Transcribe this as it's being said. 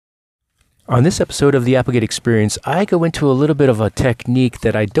On this episode of the Applegate Experience, I go into a little bit of a technique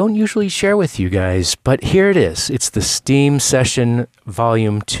that I don't usually share with you guys, but here it is. It's the Steam Session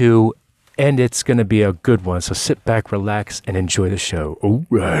Volume 2, and it's going to be a good one. So sit back, relax, and enjoy the show. All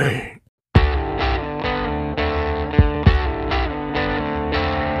right.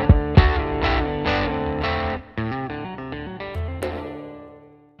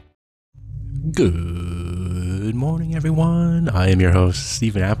 Good morning, everyone. I am your host,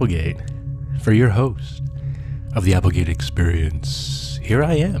 Stephen Applegate. For your host of the Applegate Experience, here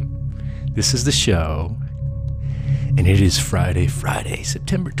I am. This is the show, and it is Friday,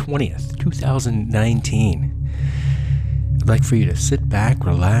 September 20th, 2019. I'd like for you to sit back,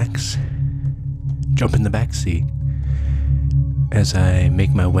 relax, jump in the back seat as I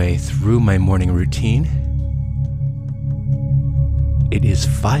make my way through my morning routine. It is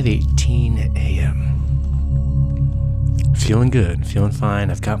 5:18 a.m. Feeling good, feeling fine.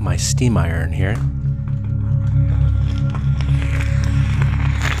 I've got my steam iron here.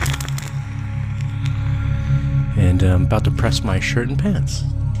 And I'm about to press my shirt and pants.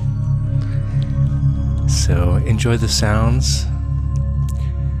 So enjoy the sounds.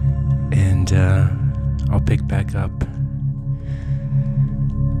 And I'll pick back up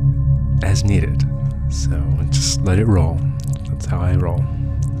as needed. So just let it roll. That's how I roll.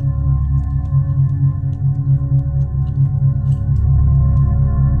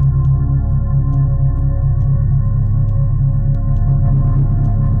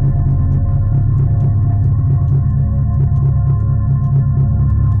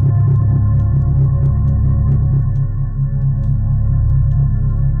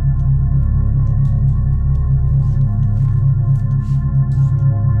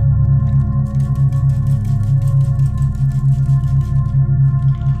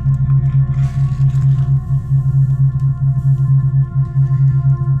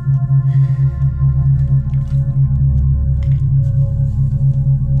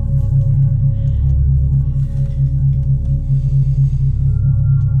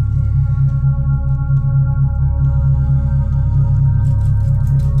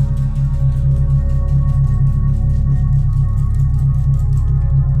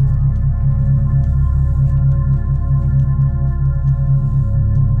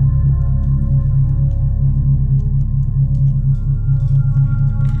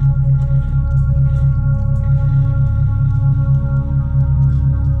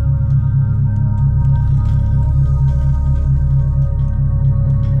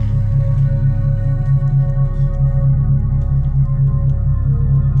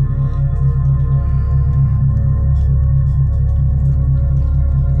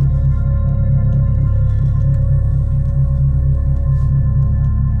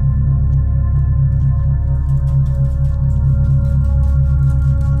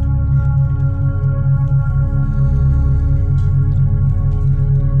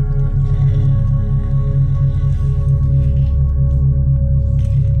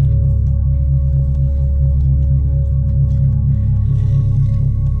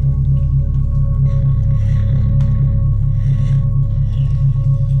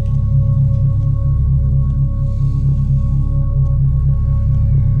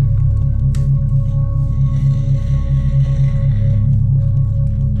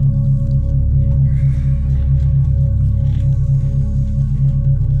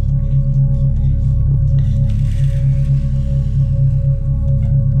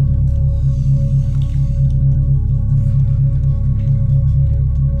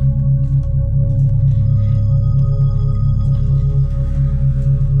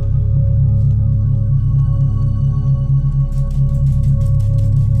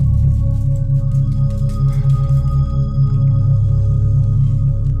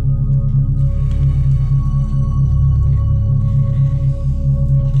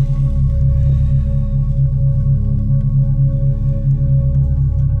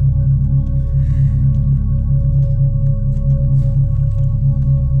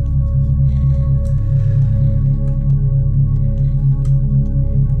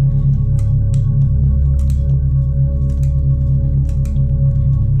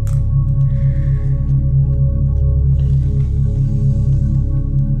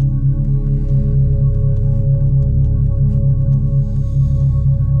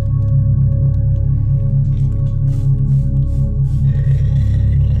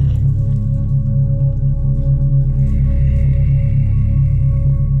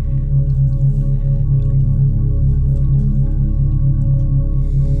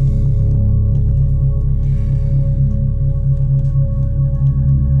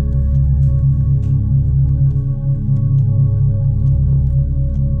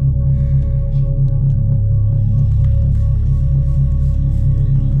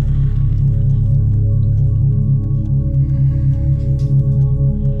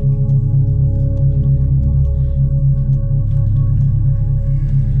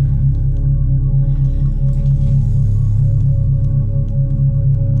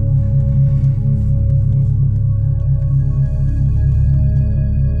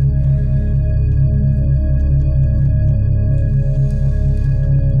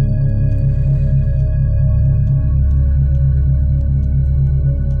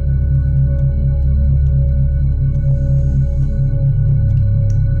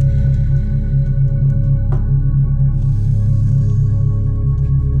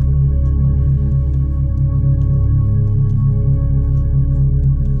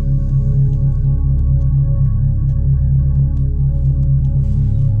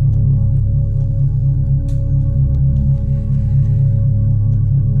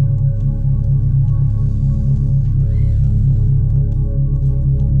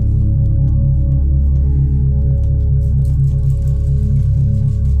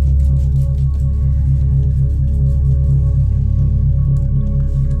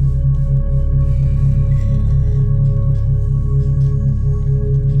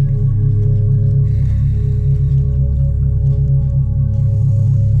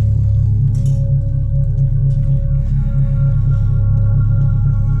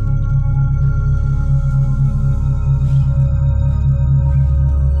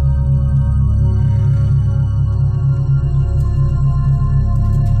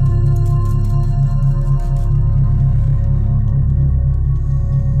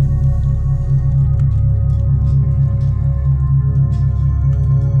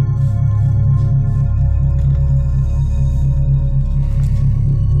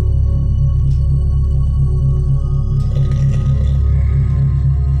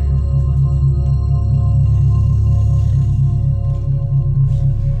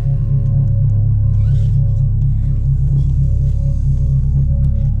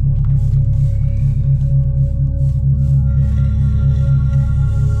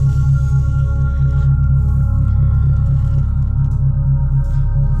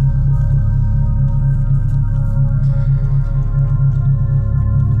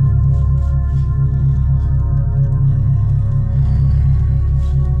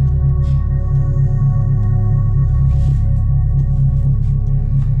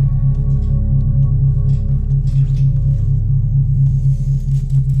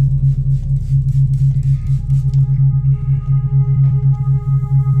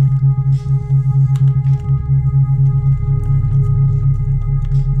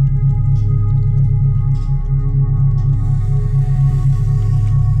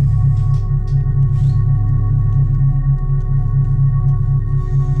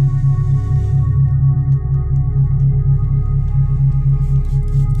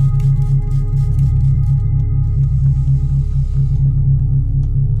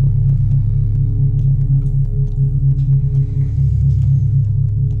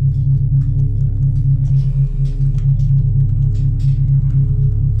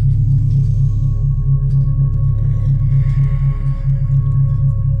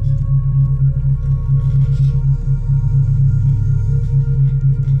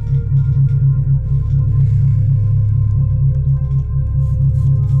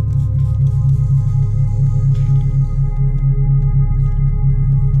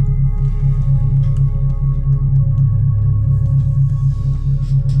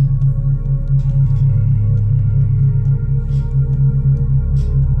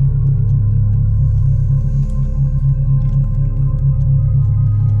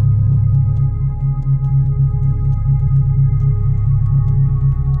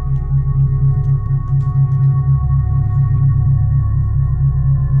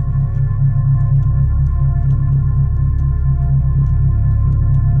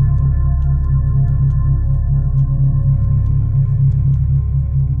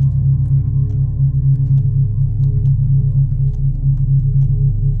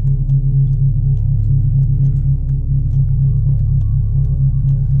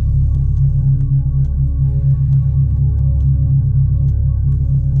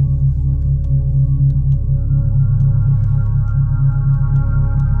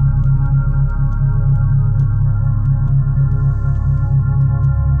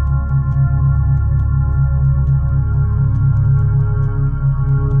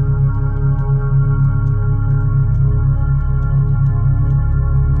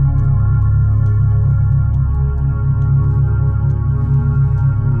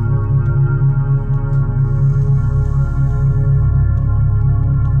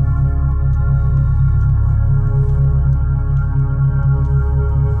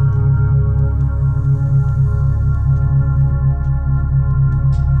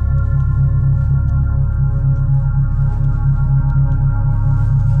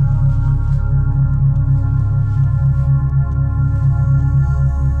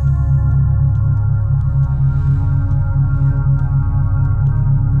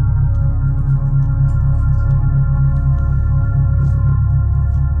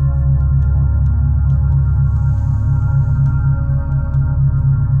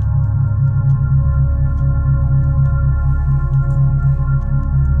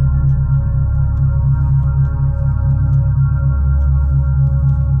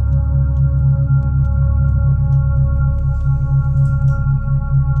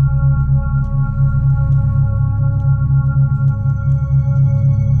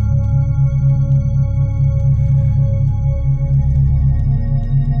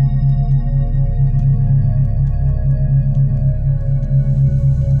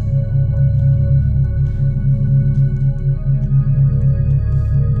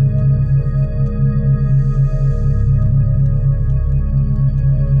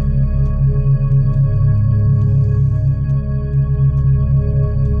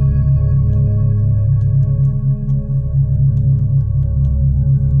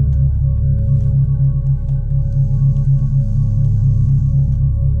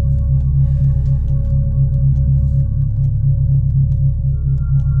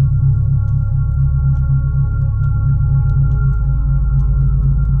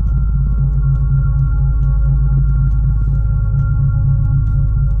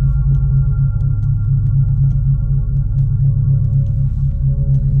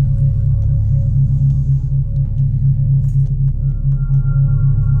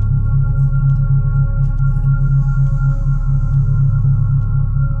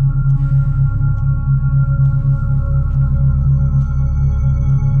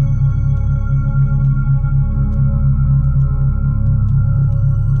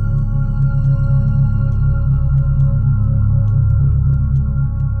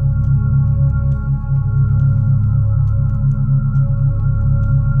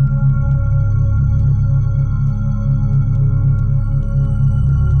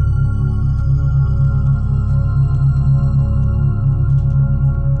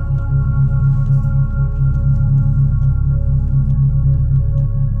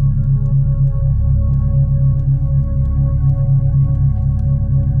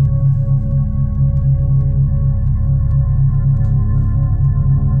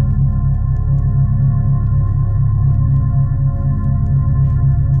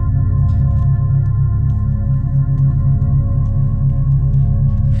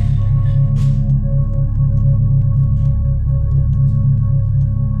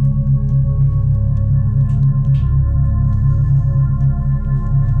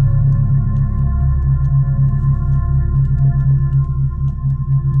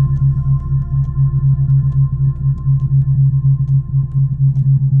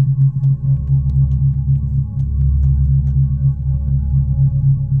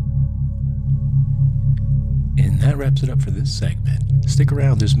 wraps it up for this segment. Stick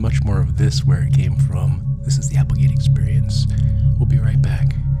around, there's much more of this where it came from. This is the Applegate Experience. We'll be right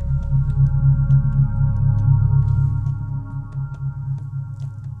back.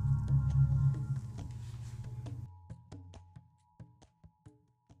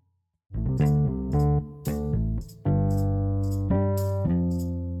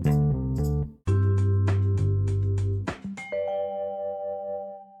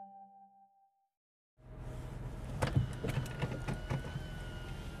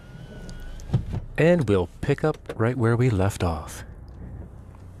 And we'll pick up right where we left off.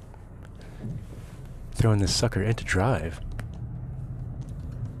 Throwing this sucker into drive.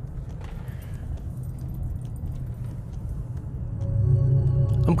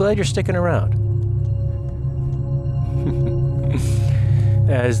 I'm glad you're sticking around.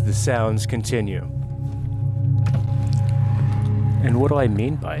 As the sounds continue. And what do I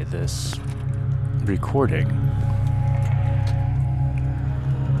mean by this recording?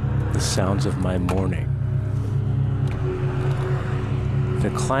 The sounds of my morning.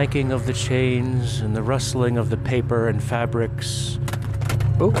 The clanking of the chains and the rustling of the paper and fabrics.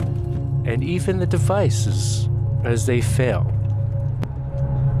 Oh, and even the devices as they fail.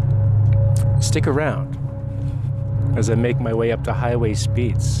 Stick around as I make my way up to highway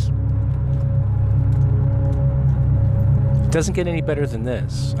speeds. It doesn't get any better than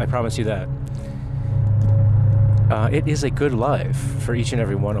this, I promise you that. It is a good life for each and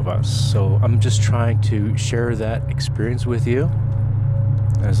every one of us, so I'm just trying to share that experience with you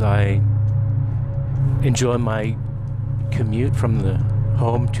as I enjoy my commute from the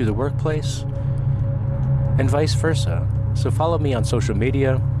home to the workplace and vice versa. So follow me on social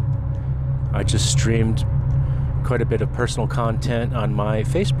media. I just streamed quite a bit of personal content on my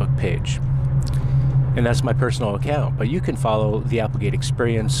Facebook page, and that's my personal account, but you can follow the Applegate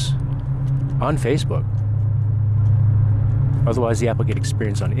Experience on Facebook. Otherwise, the Applegate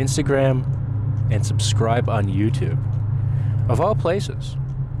Experience on Instagram, and subscribe on YouTube. Of all places.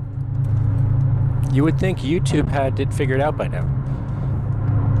 You would think YouTube had it figured out by now.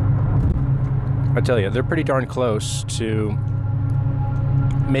 I tell you, they're pretty darn close to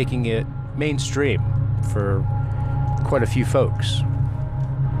making it mainstream for quite a few folks.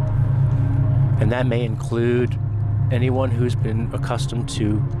 And that may include anyone who's been accustomed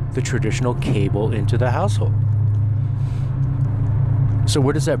to the traditional cable into the household. So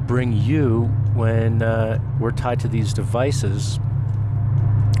where does that bring you when we're tied to these devices,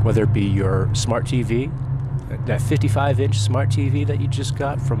 whether it be your smart TV, that 55-inch smart TV that you just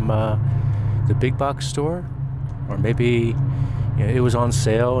got from the big box store, or maybe it was on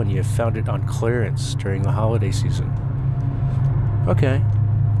sale and you found it on clearance during the holiday season. Okay,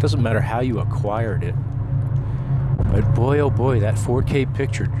 doesn't matter how you acquired it, but boy oh boy, that 4K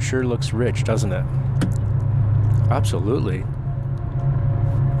picture sure looks rich, doesn't it? Absolutely.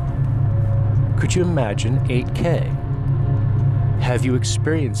 Could you imagine 8K? Have you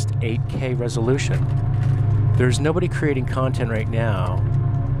experienced 8K resolution? There's nobody creating content right now,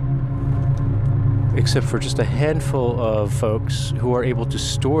 except for just a handful of folks who are able to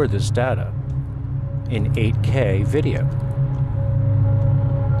store this data in 8K video.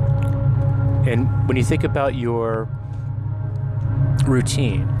 And when you think about your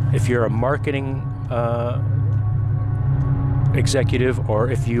routine, if you're a marketing executive, or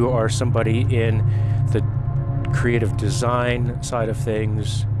if you are somebody in the creative design side of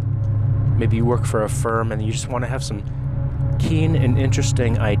things, maybe you work for a firm and you just want to have some keen and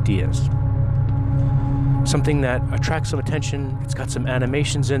interesting ideas, something that attracts some attention, it's got some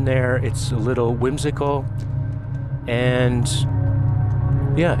animations in there, it's a little whimsical, and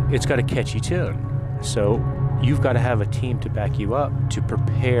yeah, it's got a catchy tune. So you've got to have a team to back you up to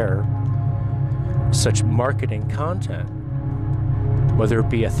prepare such marketing content, whether it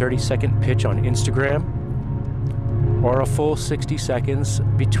be a 30-second pitch on Instagram or a full 60 seconds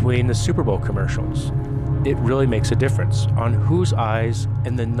between the Super Bowl commercials. It really makes a difference on whose eyes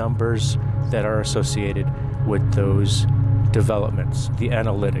and the numbers that are associated with those developments, the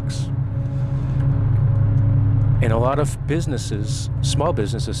analytics. And a lot of businesses, small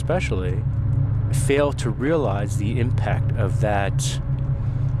business especially, fail to realize the impact of that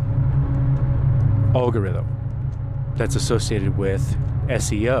algorithm that's associated with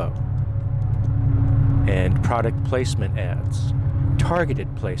SEO and product placement ads,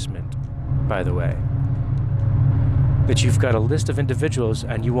 targeted placement, by the way. That you've got a list of individuals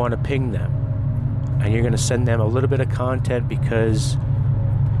and you want to ping them, and you're going to send them a little bit of content because,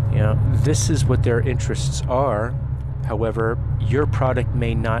 you know, this is what their interests are. However, your product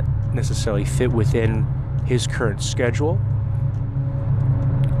may not necessarily fit within his current schedule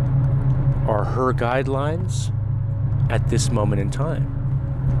or her guidelines, at this moment in time.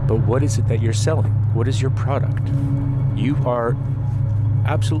 But what is it that you're selling? What is your product? You are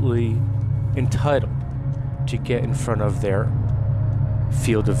absolutely entitled to get in front of their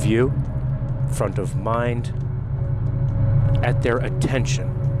field of view, front of mind, at their attention.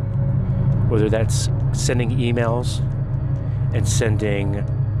 Whether that's sending emails and sending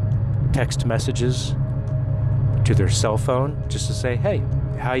text messages to their cell phone just to say, hey,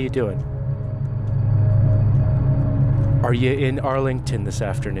 how you doing? Are you in Arlington this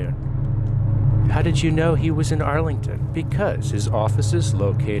afternoon? How did you know he was in Arlington? Because his office is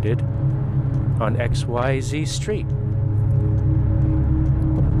located on XYZ Street.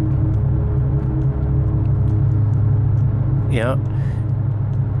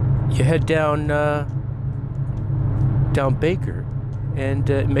 You head down Baker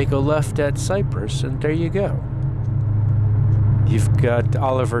and make a left at Cypress, and there you go. You've got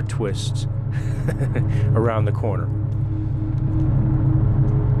Oliver Twist around the corner.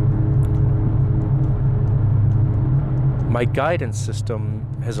 My guidance system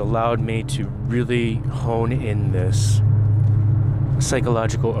has allowed me to really hone in this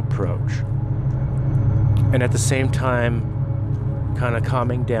psychological approach. And at the same time, kind of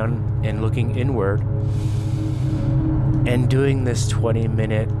calming down and looking inward and doing this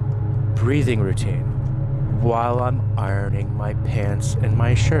 20-minute breathing routine while I'm ironing my pants and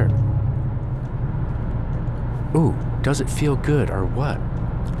my shirt. Ooh, does it feel good or what?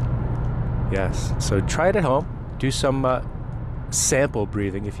 Yes, so try it at home. Do some sample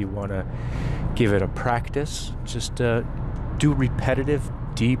breathing if you want to give it a practice. Just do repetitive,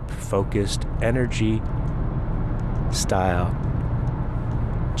 deep, focused, energy style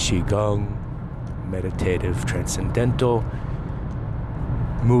Qigong, meditative, transcendental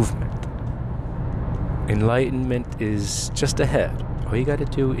movement. Enlightenment is just ahead. All you got to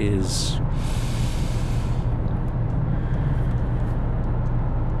do is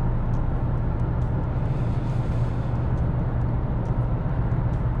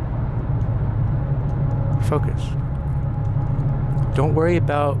focus. Don't worry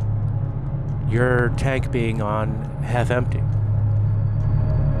about your tank being on half empty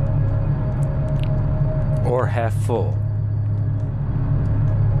or half full.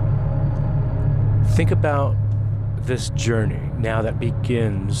 Think about this journey now that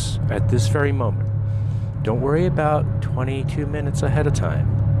begins at this very moment. Don't worry about 22 minutes ahead of time.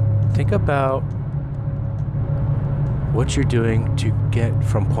 Think about what you're doing to get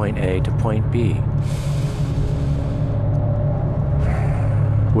from point A to point B.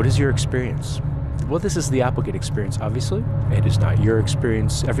 What is your experience? Well, this is the Applegate experience, obviously. It is not your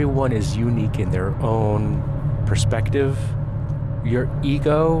experience. Everyone is unique in their own perspective. Your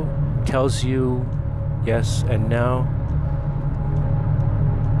ego tells you yes and no.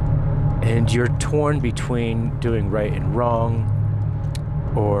 And you're torn between doing right and wrong,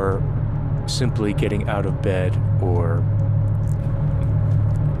 or simply getting out of bed, or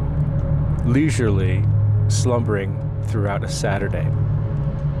leisurely slumbering throughout a Saturday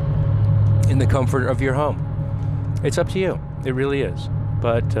in the comfort of your home. It's up to you. It really is.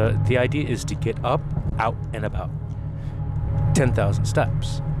 But the idea is to get up, out, and about. 10,000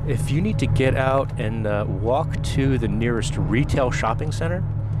 steps. If you need to get out and walk to the nearest retail shopping center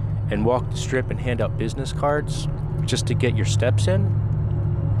and walk the strip and hand out business cards just to get your steps in,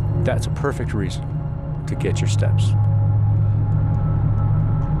 that's a perfect reason to get your steps.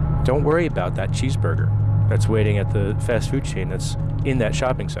 Don't worry about that cheeseburger that's waiting at the fast food chain that's in that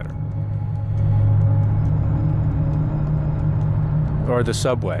shopping center. Or the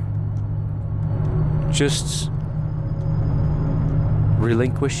Subway. Just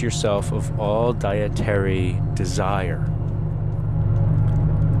relinquish yourself of all dietary desire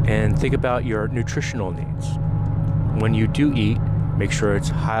and think about your nutritional needs. When you do eat, make sure it's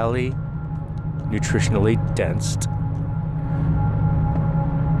highly nutritionally dense.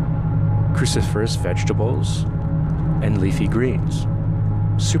 Cruciferous vegetables and leafy greens.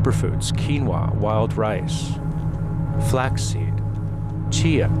 Superfoods, quinoa, wild rice, flaxseed,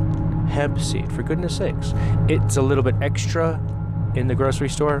 chia, hemp seed, for goodness sakes. It's a little bit extra in the grocery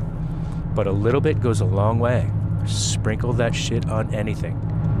store, but a little bit goes a long way. Sprinkle that shit on anything.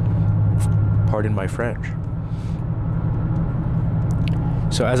 Pardon my French.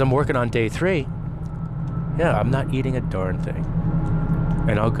 So as I'm working on day 3, yeah, I'm not eating a darn thing.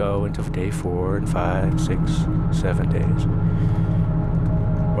 And I'll go until day 4 and 5, 6, 7 days.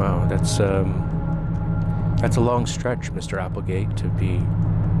 Wow, that's a long stretch, Mr. Applegate, to be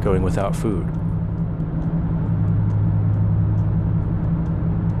going without food.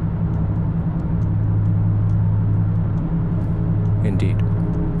 Indeed.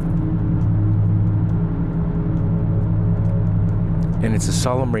 It's a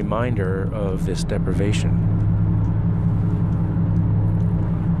solemn reminder of this deprivation.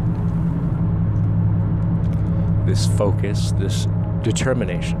 This focus, this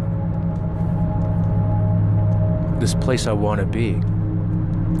determination, this place I want to be.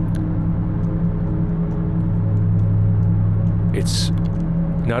 It's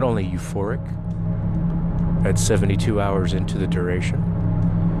not only euphoric at 72 hours into the duration,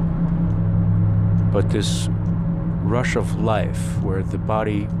 but this rush of life where the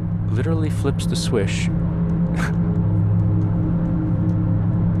body literally flips the switch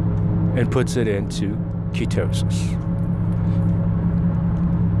and puts it into ketosis.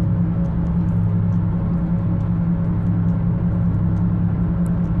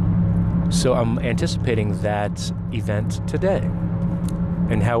 So I'm anticipating that event today.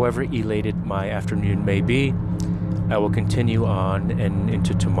 And however elated my afternoon may be, I will continue on and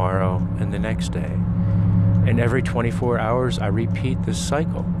into tomorrow and the next day. And every 24 hours, I repeat this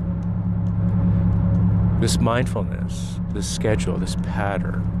cycle. This mindfulness, this schedule, this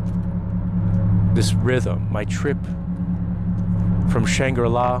pattern, this rhythm, my trip from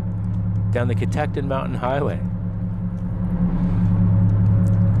Shangri-La down the Catecton Mountain Highway.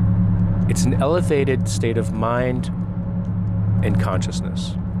 It's an elevated state of mind and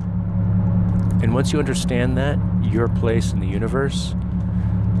consciousness. And once you understand that, your place in the universe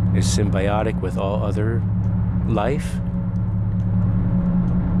is symbiotic with all other life,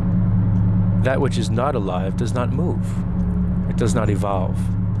 that which is not alive does not move. It does not evolve.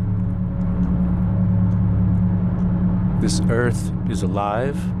 This earth is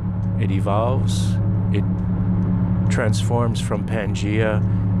alive, it evolves, it transforms from Pangea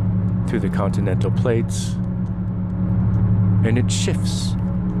through the continental plates, and it shifts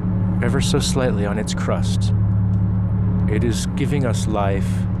ever so slightly on its crust. It is giving us life,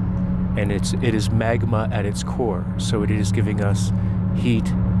 and it is magma at its core, so it is giving us heat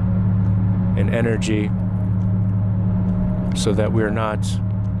and energy so that we're not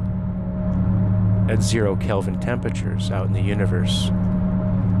at 0 Kelvin temperatures out in the universe,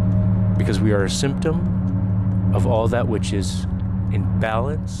 because we are a symptom of all that which is in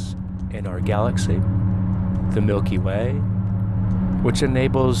balance in our galaxy, the Milky Way, which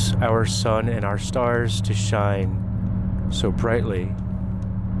enables our sun and our stars to shine so brightly,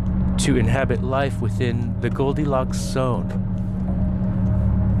 to inhabit life within the Goldilocks zone,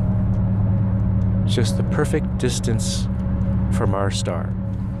 just the perfect distance from our star,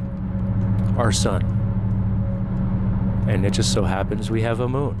 our sun. And it just so happens we have a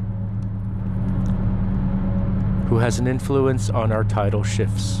moon who has an influence on our tidal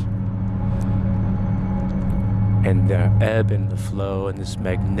shifts and the ebb and the flow and this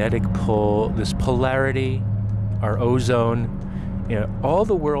magnetic pull, this polarity, our ozone, all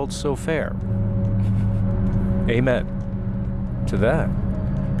the world's so fair. Amen to that.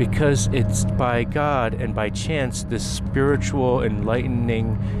 Because it's by God and by chance, this spiritual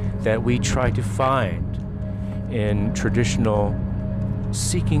enlightening that we try to find in traditional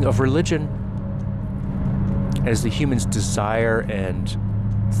seeking of religion as the humans desire and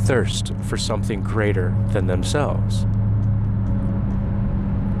thirst for something greater than themselves.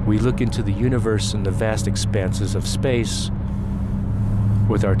 We look into the universe and the vast expanses of space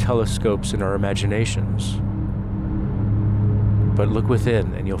with our telescopes and our imaginations. But look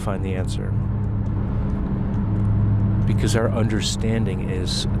within and you'll find the answer. Because our understanding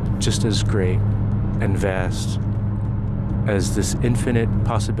is just as great and vast as this infinite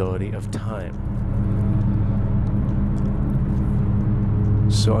possibility of time.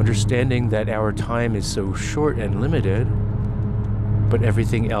 So understanding that our time is so short and limited, but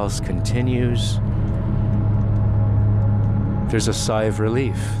everything else continues, there's a sigh of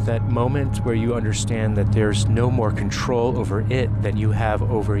relief. That moment where you understand that there's no more control over it than you have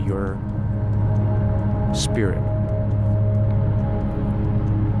over your spirit.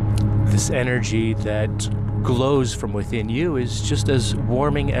 This energy that glows from within you is just as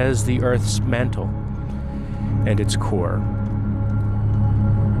warming as the Earth's mantle and its core.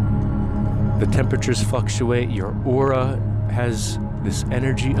 The temperatures fluctuate, your aura has this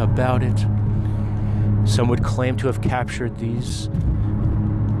energy about it. Some would claim to have captured these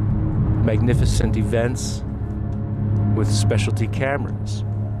magnificent events with specialty cameras.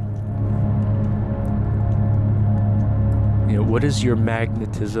 What is your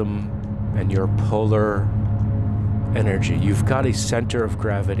magnetism and your polar energy? You've got a center of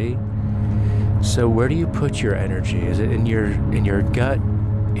gravity. So where do you put your energy? Is it in your gut,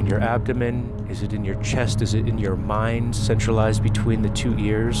 in your abdomen? Is it in your chest? Is it in your mind, centralized between the two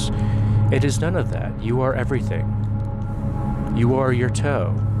ears? It is none of that. You are everything. You are your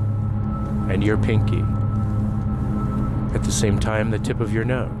toe and your pinky At the same time, the tip of your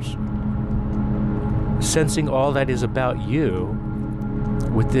nose. Sensing all that is about you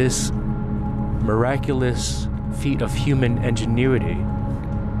with this miraculous feat of human ingenuity,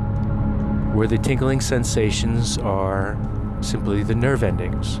 where the tingling sensations are simply the nerve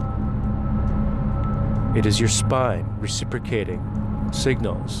endings. It is your spine reciprocating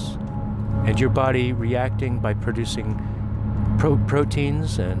signals and your body reacting by producing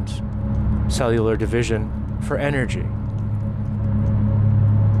proteins and cellular division for energy.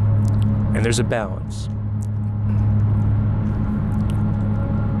 And there's a balance.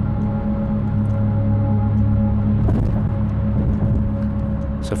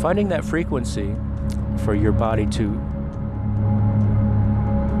 So finding that frequency for your body to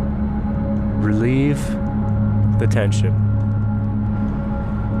relieve the tension.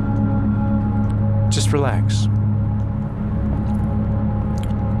 Just relax.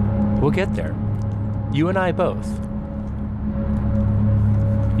 We'll get there. You and I both.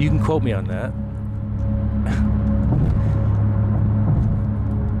 You can quote me on that.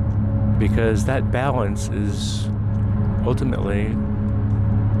 Because that balance is ultimately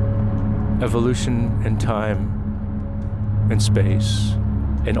evolution and time and space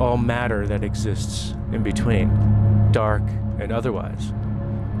and all matter that exists in between, dark and otherwise.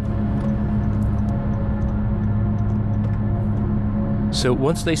 So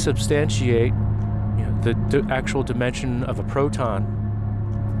once they substantiate, the actual dimension of a proton,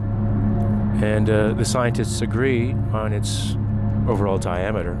 and the scientists agree on its overall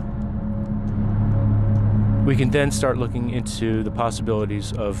diameter, we can then start looking into the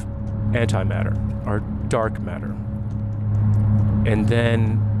possibilities of antimatter, or dark matter, and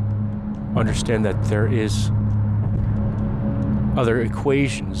then understand that there is other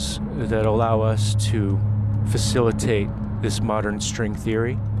equations that allow us to facilitate this modern string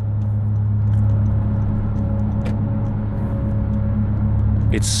theory.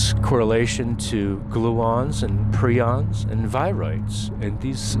 Its correlation to gluons and preons and viroids and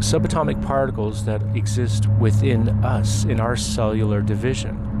these subatomic particles that exist within us in our cellular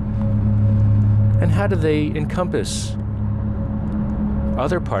division. And how do they encompass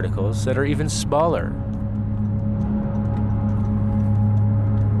other particles that are even smaller,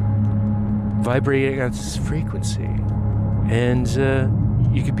 vibrating at this frequency? And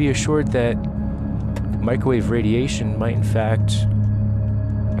you could be assured that microwave radiation might in fact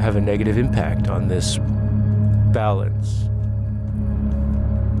have a negative impact on this balance.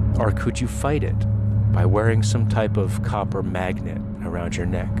 Or could you fight it by wearing some type of copper magnet around your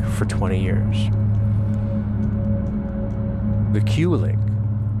neck for 20 years? The Q-Link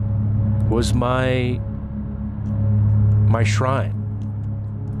was my shrine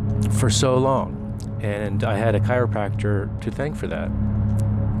for so long, and I had a chiropractor to thank for that,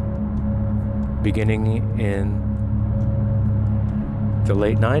 beginning in the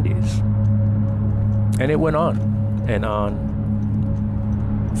late 90s. And it went on and on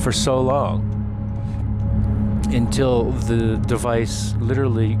for so long until the device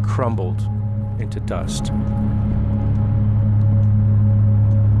literally crumbled into dust.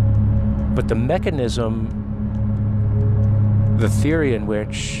 But the mechanism, the theory in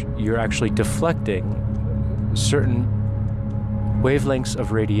which you're actually deflecting certain wavelengths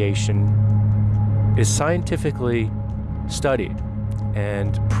of radiation is scientifically studied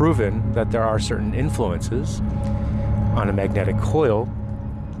and proven that there are certain influences on a magnetic coil,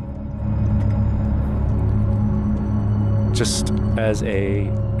 just as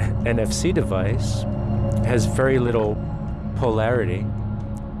a NFC device has very little polarity.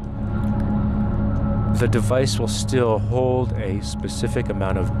 The device will still hold a specific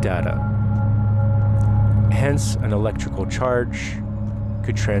amount of data. Hence, an electrical charge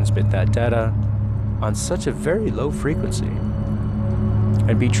could transmit that data on such a very low frequency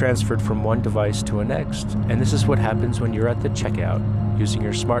and be transferred from one device to a next. And this is what happens when you're at the checkout using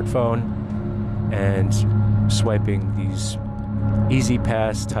your smartphone and swiping these easy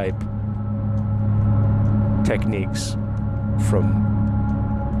pass type techniques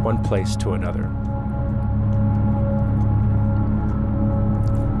from one place to another.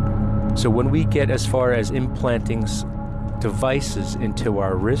 So when we get as far as implanting devices into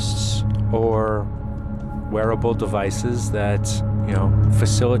our wrists or wearable devices that,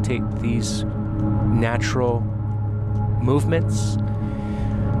 facilitate these natural movements,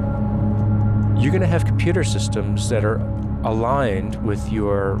 you're going to have computer systems that are aligned with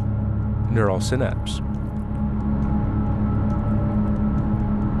your neural synapse.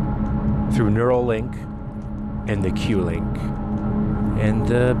 Through Neuralink and the Q-Link and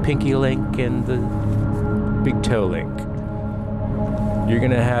the Pinky Link and the Big Toe Link. You're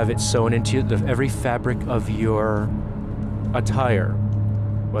going to have it sewn into every fabric of your attire,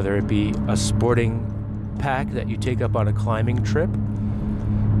 whether it be a sporting pack that you take up on a climbing trip.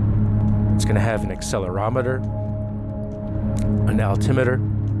 It's going to have an accelerometer, an altimeter.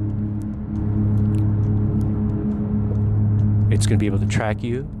 It's going to be able to track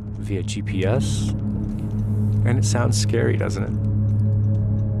you via GPS. And it sounds scary, doesn't it?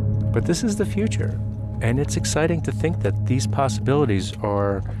 But this is the future. And it's exciting to think that these possibilities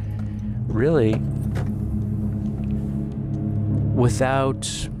are really without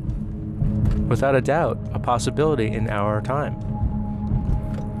a doubt a possibility in our time.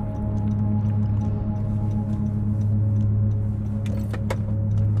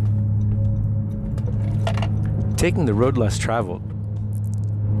 Taking the road less traveled.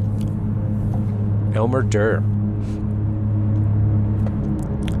 Elmer Durr.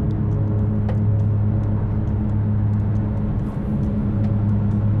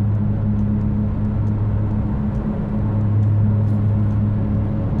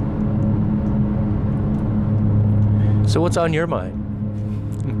 So what's on your mind?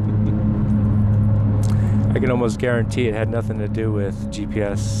 I can almost guarantee it had nothing to do with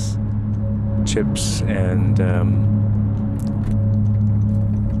GPS chips and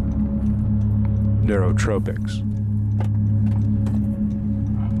neurotropics.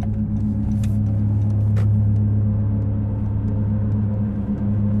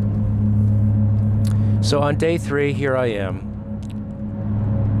 So on day 3, here I am,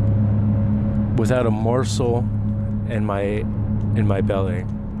 without a morsel in my belly,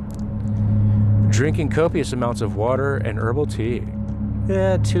 drinking copious amounts of water and herbal tea.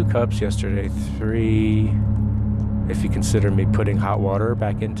 Yeah, 2 cups yesterday, 3 if you consider me putting hot water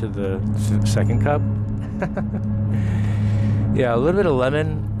back into the second cup. Yeah, a little bit of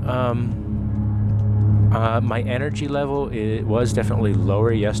lemon. My energy level, it was definitely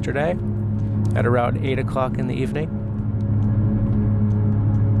lower yesterday at around 8 o'clock in the evening.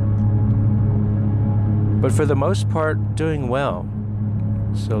 But for the most part, doing well.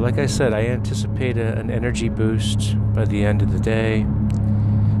 So like I said, I anticipate an energy boost by the end of the day,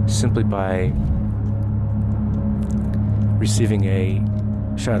 simply by receiving a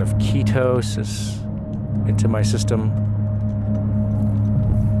shot of ketosis into my system.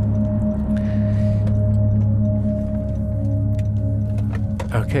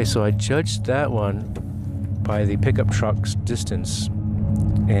 Okay, so I judged that one by the pickup truck's distance,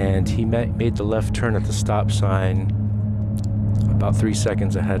 and he made the left turn at the stop sign about 3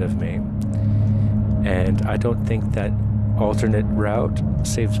 seconds ahead of me. And I don't think that alternate route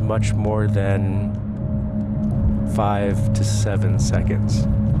saves much more than 5 to 7 seconds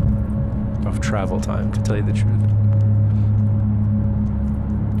of travel time, to tell you the truth.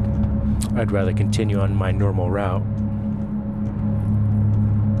 I'd rather continue on my normal route.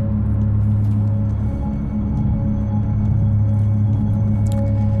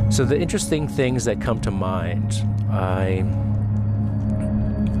 So the interesting things that come to mind,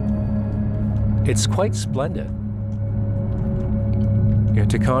 it's quite splendid, you know,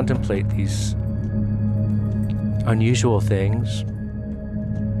 to contemplate these unusual things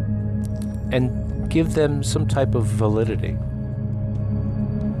and give them some type of validity.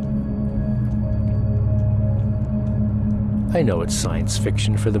 I know it's science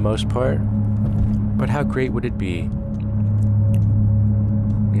fiction for the most part, but how great would it be,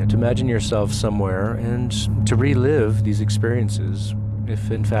 you know, to imagine yourself somewhere and to relive these experiences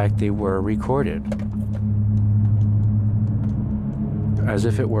if in fact they were recorded, as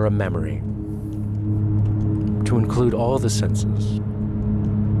if it were a memory, to include all the senses,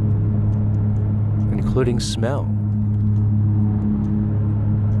 including smell.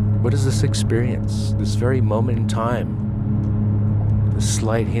 What is this experience, this very moment in time? The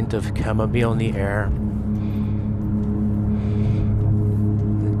slight hint of chamomile in the air,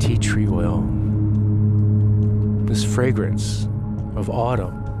 the tea tree oil, this fragrance of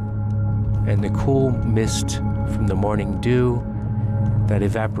autumn, and the cool mist from the morning dew that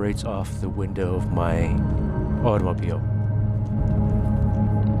evaporates off the window of my automobile.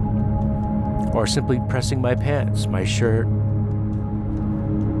 Or simply pressing my pants, my shirt,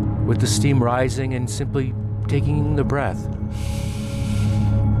 with the steam rising and simply taking the breath.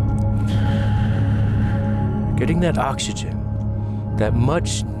 Getting that oxygen, that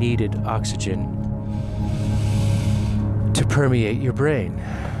much needed oxygen, to permeate your brain.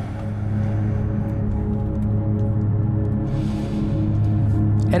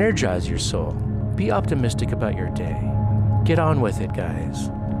 Energize your soul. Be optimistic about your day. Get on with it, guys.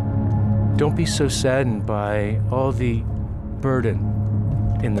 Don't be so saddened by all the burden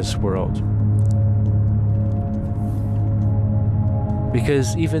in this world.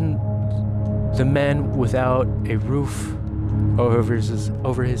 Because even the man without a roof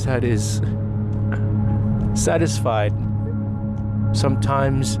over his head is satisfied,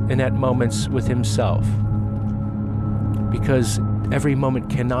 sometimes and at moments, with himself, because every moment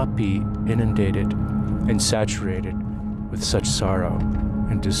cannot be inundated and saturated with such sorrow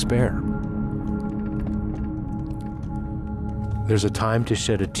and despair. There's a time to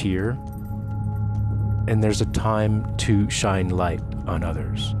shed a tear, and there's a time to shine light on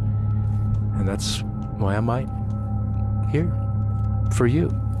others. And that's why I'm here for you.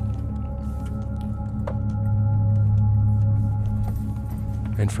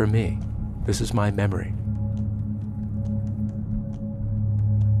 And for me, this is my memory.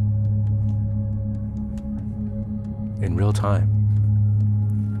 In real time.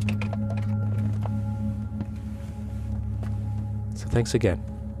 So thanks again.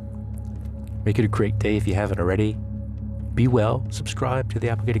 Make it a great day if you haven't already. Be well. Subscribe to the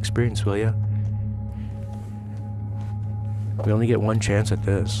Applegate Experience, will ya? We only get one chance at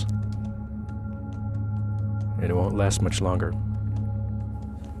this. And it won't last much longer.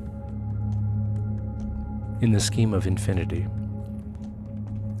 In the scheme of infinity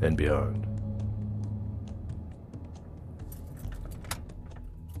and beyond.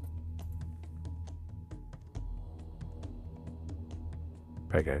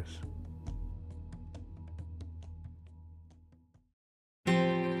 Bye, guys.